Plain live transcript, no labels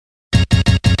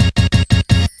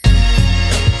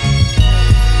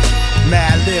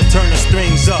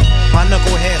My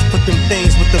knuckleheads put them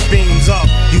things with the beams up.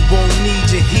 You won't need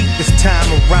your heat this time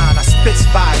around. I spit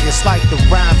fire, it's like the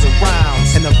rhymes are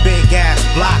rounds. And a big ass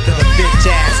block of the bitch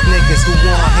ass niggas who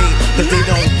want hate, cause they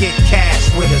don't get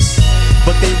cash with us.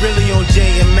 But they really on J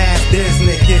and Math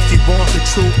Disney. If you want the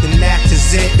truth, then that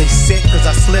is it. They sick cause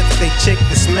I slipped they chick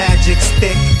this magic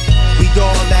stick. We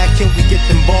all that, can we get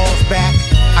them balls back?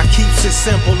 I keeps it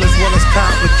simple as well as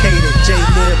complicated.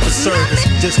 Jaylib for service,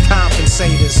 just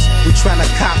compensate us. We tryna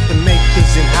cop the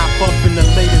makers and hop up in the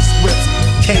latest whips.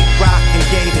 Cake, rock, and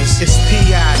gators. It's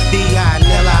P.I.D.I. and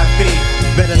L.I.B.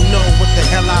 Better know what the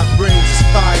hell I bring to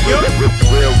fire.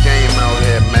 Real game out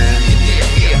here, man.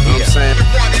 You know what I'm saying?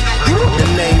 The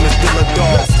name is Dilla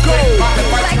Dog. Let's go!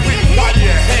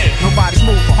 Nobody's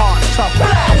moving hard, tough.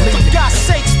 For God's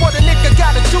sakes, what a nigga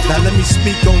gotta do? Now let me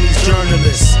speak on these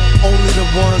journalists. Only the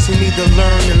ones who need to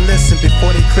learn and listen before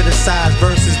they criticize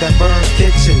verses that burn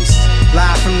kitchens.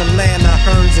 Live from the land of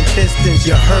Hearns and Pistons,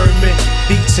 you heard me?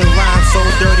 Beats and rhymes so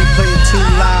dirty, play it too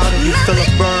loud, and you feel a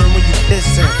burn when you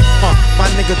pissin'. My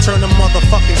nigga turn the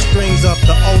motherfucking strings up,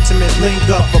 the ultimate link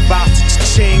up, about to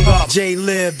ching up.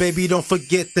 Jaylib, baby, don't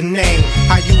forget the name.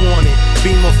 How you want it?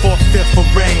 Beam a 4/5 for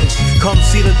range. Come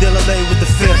see the Dilla with the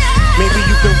 5th. Maybe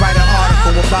you can write an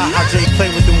article about how Jay play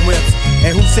with them whips.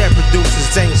 And who said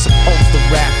producers ain't supposed to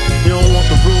rap? You don't want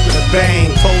the Ruger to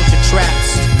bang, close your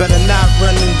traps. Better not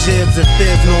running jibs and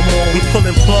fibs no more. We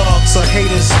pulling plugs, so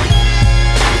haters.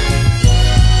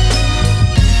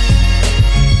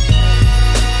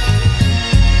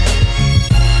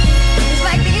 It's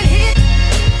like being hit.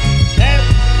 Now,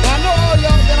 I know all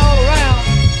y'all been all around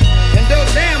and do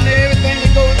damn near everything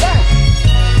that goes down.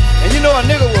 And you know a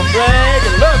nigga will brag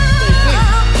and love to stay clean.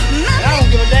 And I don't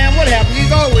give a damn what happens,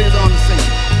 he's always on the scene.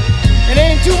 And there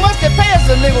ain't too much that pass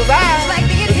the nigga's eyes. Like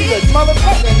being But he's hit. a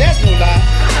motherfucker, and that's no lie.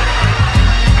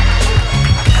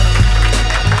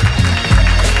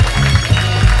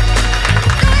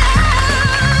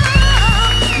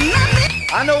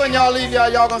 I know when y'all leave y'all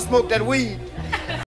gonna smoke that weed.